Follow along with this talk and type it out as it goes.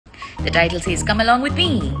The title says, "Come along with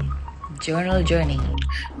me. Journal journey."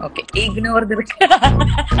 Okay, ignore the.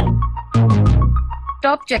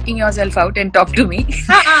 Stop checking yourself out and talk to me.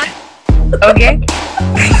 Okay?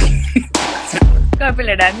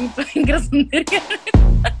 കുഴപ്പമില്ലടാ, നീ ഭയങ്കര സുന്ദരിയാണ്.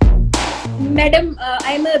 Madam,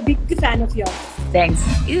 I am a big fan of yours. Thanks.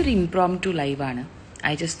 ഇതൊരു impromptu live ആണ്.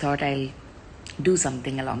 I just thought I'll do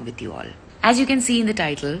something along with you all. As you can see in the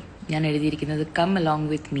title, ഞാൻ എഴുതിയിരിക്കുന്നത് "Come along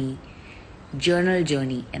with me, journal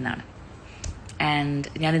journey" എന്നാണ്. And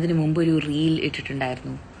ഞാനിതിന് മുമ്പ് ഒരു reel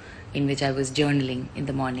ഇട്ടിട്ടുണ്ടായിരുന്നു in which I was journaling in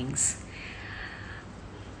the mornings.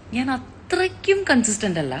 ഞാൻ അത്രയ്ക്കും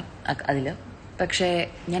consistent അല്ല അതിൽ, പക്ഷേ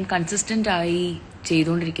ഞാൻ കൺസിസ്റ്റൻ്റ് ആയി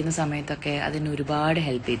ചെയ്തുകൊണ്ടിരിക്കുന്ന സമയത്തൊക്കെ അതിന് ഒരുപാട്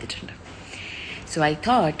ഹെൽപ്പ് ചെയ്തിട്ടുണ്ട്. So I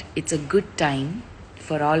thought it's A good time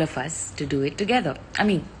for all of us to do it together. I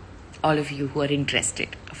mean, all of you who are interested,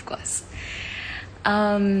 of course.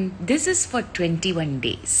 This is for 21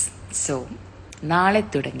 days. So നാളെ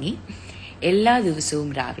തുടങ്ങി എല്ലാ ദിവസവും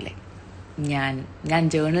രാവിലെ ഞാൻ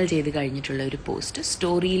journal ചെയ്ത് കഴിഞ്ഞിട്ടുള്ള ഒരു post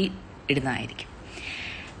സ്റ്റോറിയിൽ ഇടുന്നതായിരിക്കും.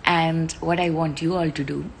 And what I want you all to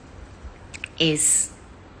do is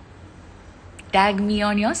tag me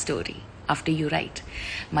on your story after you write.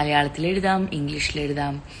 Malayalam എഴുതാം, English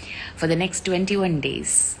എഴുതാം. For the next 21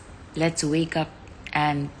 days, let's wake up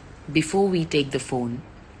and before we take the phone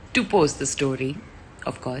to post the story,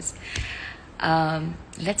 of course,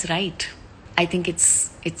 let's write. I think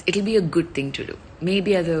it'll be a good thing to do.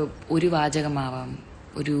 Maybe അത് ഒരു വാചകമാവാം,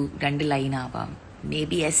 ഒരു 2 line ആവാം,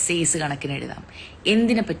 maybe essays കണക്കിന് എഴുതാം,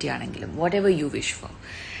 എന്തിനെ പറ്റിയാണെങ്കിലും, whatever you wish for.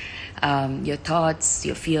 Your thoughts,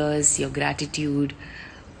 your fears, your gratitude,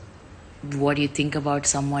 what you think about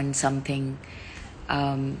someone, something.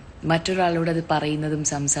 മറ്റൊരാളോട് അത് പറയുന്നതും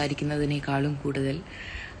സംസാരിക്കുന്നതിനേക്കാളും കൂടുതൽ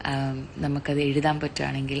നമുക്കത് എഴുതാൻ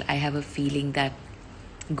പറ്റുകയാണെങ്കിൽ I have a feeling that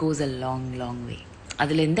goes a long, long way.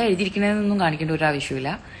 അതിലെന്താ എഴുതിയിരിക്കുന്നതെന്നൊന്നും കാണിക്കേണ്ട ഒരു ആവശ്യമില്ല.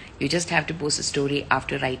 You just have to post a story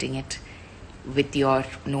after writing it with your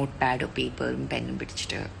notepad or paper and pen and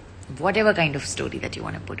pidichittu, whatever kind of story that you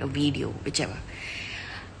want to put, a video, whichever.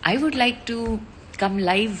 I would like to come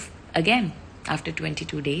live again after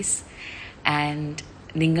 22 days, and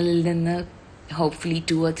ningalil ninnu hopefully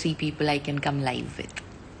 2 or 3 people I can come live with.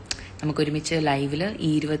 നമുക്ക് ഒരുമിച്ച് ലൈവിൽ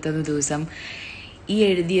ഈ 21 ദിവസം ഈ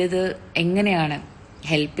എഴുതിയത് എങ്ങനെയാണ്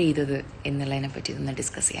help ചെയ്തത് എന്നുള്ളതിനെ പറ്റി ഒന്ന്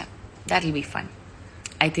ഡിസ്കസ് ചെയ്യാം. That will be fun.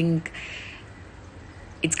 I think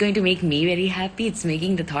it's going to make me very happy. It's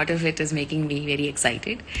making the thought of it is making me very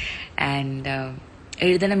excited. And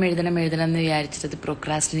എഴുതണം എന്ന് വിചാരിച്ചിട്ട്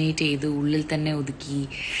പ്രൊക്രാസ്റ്റിനേറ്റ് ചെയ്ത് ഉള്ളിൽ തന്നെ ഒതുക്കി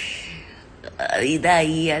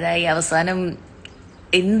ഇതായി അതായി അവസാനം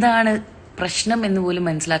എന്താണ് പ്രശ്നം എന്ന് പോലും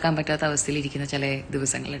മനസ്സിലാക്കാൻ പറ്റാത്ത അവസ്ഥയിലിരിക്കുന്ന ചില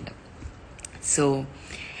ദിവസങ്ങളുണ്ട്. So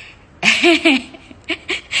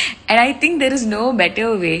and I think there is no better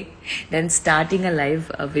way than starting a life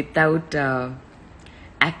without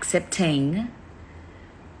accepting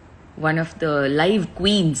one of the live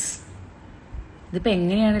queens. ഇതിപ്പോൾ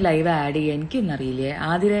എങ്ങനെയാണ് ലൈവ് ആഡ് ചെയ്യുക എനിക്കൊന്നും അറിയില്ലേ.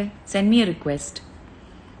 ആതിരെ, send me A request.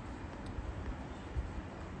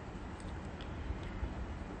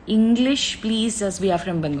 English please, as we are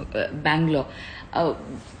from Bangalore.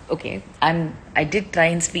 Okay, I did try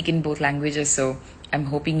and speak in both languages, so I'm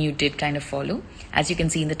hoping you did kind of follow. As you can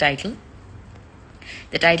see in the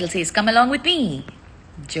title says "Come along with me,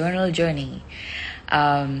 journal journey."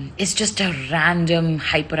 It's just a random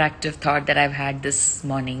hyperactive thought that I've had this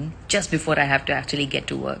morning just before I have to actually get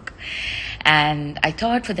to work. And I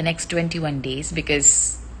thought for the next 21 days, because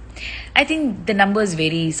I think the numbers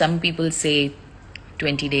vary. Some people say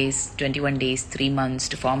 20 days, 21 days, 3 months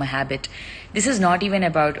to form a habit. This is not even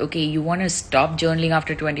about, okay, you want to stop journaling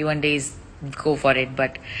after 21 days, go for it.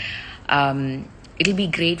 But it'll be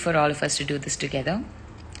great for all of us to do this together.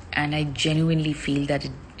 And I genuinely feel that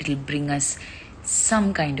it'll bring us some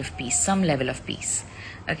kind of peace, some level of peace.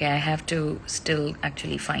 Okay, I have to still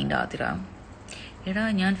actually find Adira. എടാ,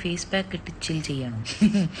 ഞാൻ face pack ഇട്ട് ചിൽ ചെയ്യണം.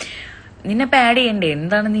 നിന്നെ pad ചെയ്യണ്ടേ?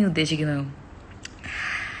 എന്താണ് നീ ഉദ്ദേശിക്കുന്നത്?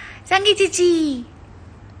 സംഗീ ചേച്ചി,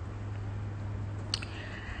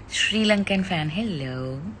 ശ്രീലങ്കൻ ഫാൻ, ഹലോ.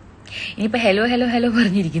 ഇനിയിപ്പോൾ ഹലോ ഹലോ ഹലോ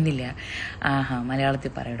പറഞ്ഞിരിക്കുന്നില്ല. ആഹാ,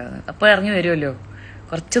 മലയാളത്തിൽ പറയടോ. അപ്പോൾ ഇറങ്ങി വരുമല്ലോ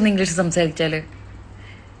കുറച്ചൊന്ന് ഇംഗ്ലീഷ് സംസാരിച്ചാൽ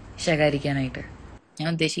ശകാരിക്കാനായിട്ട്. ഞാൻ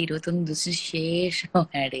ഉദ്ദേശിച്ച് 21 ദിവസത്തിന് ശേഷം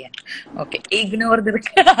ആഡ് ചെയ്യാൻ. ഓക്കെ, ഇഗ്നോർ ദ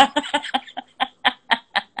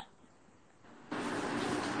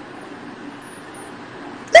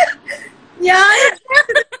ഞാൻ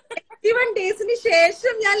 21 ഡേയ്സിന്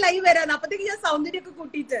ശേഷം ഞാൻ ലൈവ് വരാൻ. അപ്പത്തേക്ക് ഞാൻ സൗന്ദര്യമൊക്കെ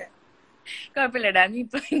കൂട്ടിയിട്ട്. കുഴപ്പമില്ലടാ, നീ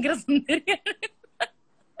ഭയങ്കര സുന്ദരിയാണ്.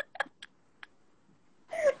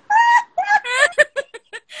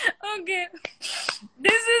 Okay,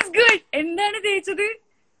 this is good. എന്താണ് തേച്ചത്?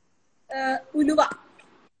 ഉലുവ.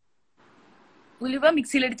 ഉലുവ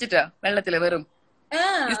മിക്സിയിൽ അടിച്ചിട്ടാ വെള്ളത്തില് വെറും.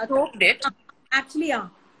 You soaked it. Actually, yeah.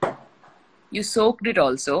 You soaked it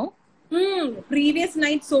also. Previous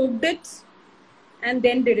night soaked it and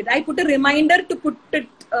then did it. I put a reminder to put it,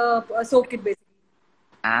 soak it basically.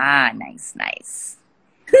 Nice.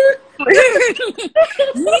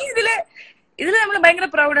 ഇതില് നമ്മൾ ഭയങ്കര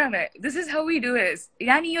പ്രൗഡാണ്. This is how we do it.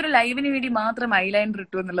 ഞാൻ ഈ ഒരു ലൈവിന് വേണ്ടി മാത്രം eyeliner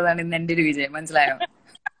ഇട്ടു എന്നുള്ളതാണ് ഇന്ന് എന്റെ ഒരു വിജയം. മനസ്സിലായോ?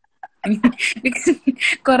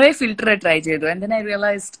 കുറെ ഫിൽറ്റർ ട്രൈ ചെയ്തു. And then I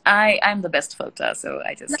realized I'm the best filter, so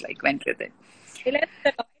I just like went with it.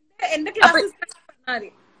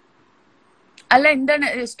 അല്ല എന്താണ്,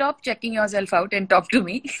 stop checking yourself out and talk to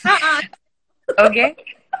me. Okay.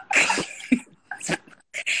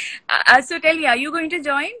 So tell me, are you going to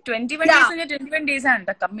join? 21 days and 21 days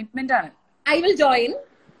ആണ് commitment ആണ്. I will join.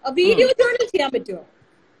 A video journal ചെയ്യാൻ പറ്റുമോ?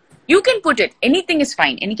 You can put it. Anything is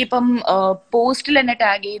fine. എനിക്കിപ്പം പോസ്റ്റിൽ എന്നെ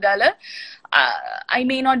tag ചെയ്താല് I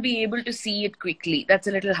may not be able to see it quickly. That's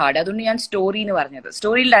a little hard. അതുകൊണ്ട് ഞാൻ സ്റ്റോറി എന്ന് പറഞ്ഞത്.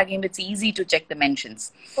 സ്റ്റോറിയിൽ ടാഗ് ചെയ്യുമ്പോൾ it's easy to check the mentions.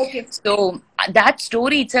 Okay. So that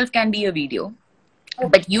story itself can be a video.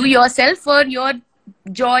 Okay. But you yourself, for your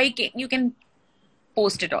joy, you can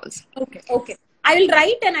post it also. Okay. I will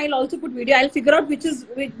write and I'll also put video. I'll figure out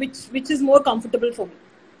which is more comfortable for me.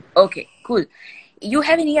 Okay, cool. You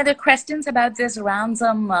have any other questions about this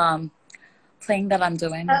ransom thing that I'm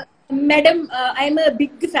doing? Madam, I'm a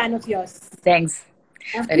big fan of yours. Thanks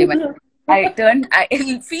very much. I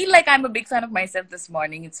feel like I'm a big fan of myself this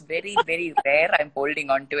morning. It's very, very rare. I'm holding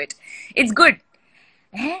on to it. It's good.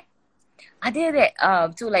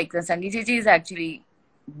 So like Sangeeta Chechi is actually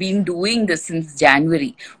been doing this since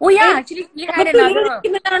January. Oh yeah, actually we had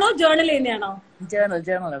another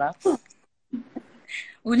journal da.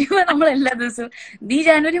 ഉലുവ നമ്മൾ എല്ലാ ദിവസവും ഈ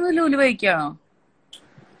ജാനുവരി മുതൽ ഉലുവ വയ്ക്കുകയാണോ?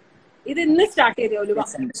 ഇത് ഇന്ന് start ചെയ്തേ ഉലുവ.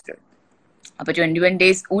 അപ്പൊ 21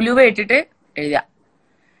 days ഉലുവ ഇട്ടിട്ട് എഴുതാം.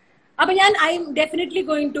 അപ്പൊ ഞാൻ I M definitely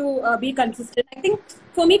going to B consistent. I think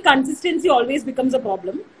for me consistency always becomes A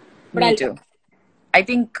problem. Me too. I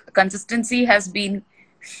think consistency has been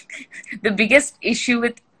the biggest issue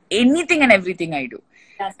with anything and everything I do.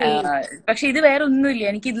 പക്ഷെ ഇത് വേറെ ഒന്നുമില്ല.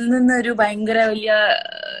 എനിക്ക് ഇതിൽ നിന്ന് ഒരു ഭയങ്കര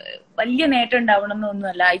വലിയ നേട്ടം ഉണ്ടാവണം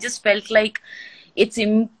എന്നൊന്നുമല്ല. I just felt like it's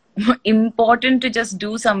important to just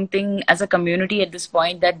do something as a community at this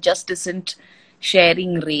point that just isn't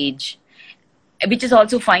sharing rage, which is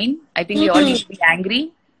also fine. I think we all need to be angry.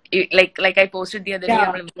 Like I posted the other day,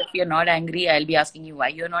 if you're not angry, I'll be asking you why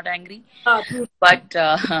you're not angry. But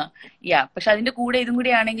yeah, പക്ഷെ അതിന്റെ കൂടെ ഇതും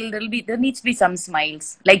കൂടി ആണെങ്കിൽ there needs to be some smiles,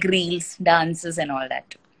 like reels, dances and all that.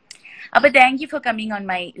 Appa thank you for coming on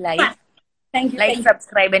my live. Thank you. Like,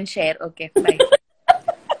 subscribe and share. Okay, bye.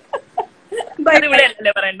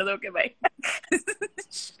 Okay, bye.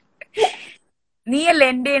 നീയല്ല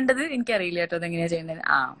end ചെയ്യേണ്ടത്, എനിക്കറിയില്ല കേട്ടോ അതെങ്ങനെയാ ചെയ്യേണ്ടത്.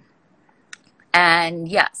 And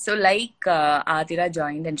yeah, so like Adira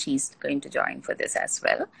joined and she's going to join for this as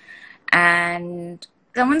well. And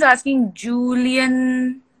someone's asking,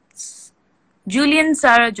 Julian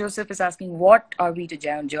Sarah Joseph is asking, what are we to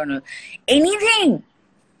journal?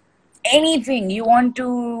 Anything you want to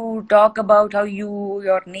talk about, how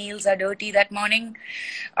your nails are dirty that morning,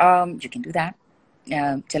 you can do that.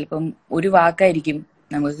 ചിലപ്പം ഒരു വാക്കായിരിക്കും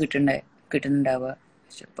നമുക്ക് കിട്ടുന്നുണ്ടാവുക,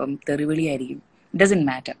 ചിലപ്പം തെറിവിളി ആയിരിക്കും. Doesn't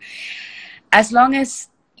matter. As long as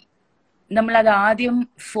നമ്മളത് ആദ്യം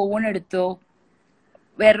phone എടുത്തോ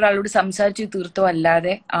വേറൊരാളോട് സംസാരിച്ച് തീർത്തോ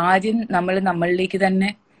അല്ലാതെ ആദ്യം നമ്മളിലേക്ക് തന്നെ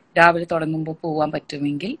രാവിലെ തുടങ്ങുമ്പോൾ പോകാൻ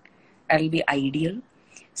പറ്റുമെങ്കിൽ that will be ideal.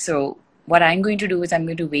 So what I'm going to do is I'm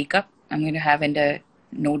going to wake up. I'm going to have a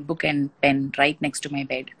notebook and pen right next to my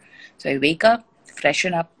bed. So I wake up,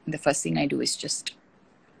 freshen up, and the first thing I do is just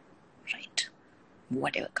write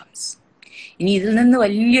whatever comes. ഇനി ഇതിൽ നിന്ന്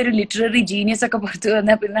വലിയൊരു literary genius ഒക്കെ പുറത്തു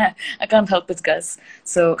വന്നാൽ പിന്നെ I can't help it, guys.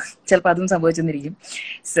 So ചിലപ്പോൾ അതും സംഭവിച്ചെന്നിരിക്കും.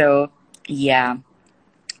 So yeah.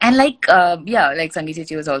 And like Sangeeta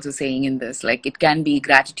Chechi was also saying in this, like it can be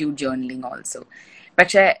gratitude journaling also.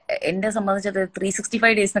 പക്ഷെ എന്നെ സംബന്ധിച്ചത്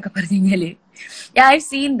 365 days എന്നൊക്കെ പറഞ്ഞു കഴിഞ്ഞാല് I've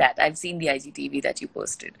seen the IGTV that you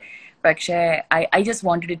posted. പക്ഷെ I just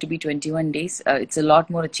wanted it to be 21 days. It's a lot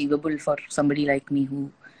more achievable for somebody like me who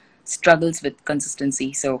struggles with consistency.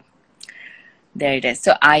 So there it is.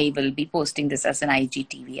 So I will be posting this as an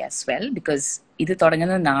IGTV as well because ഇത്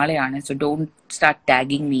തുടങ്ങുന്നത് നാളെയാണ്. So don't start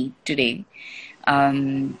tagging me today.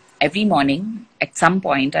 Every morning at some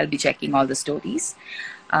point I'll be checking all the stories.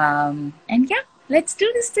 And yeah, let's do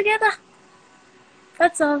this together.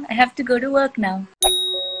 That's all. I have to go to work now.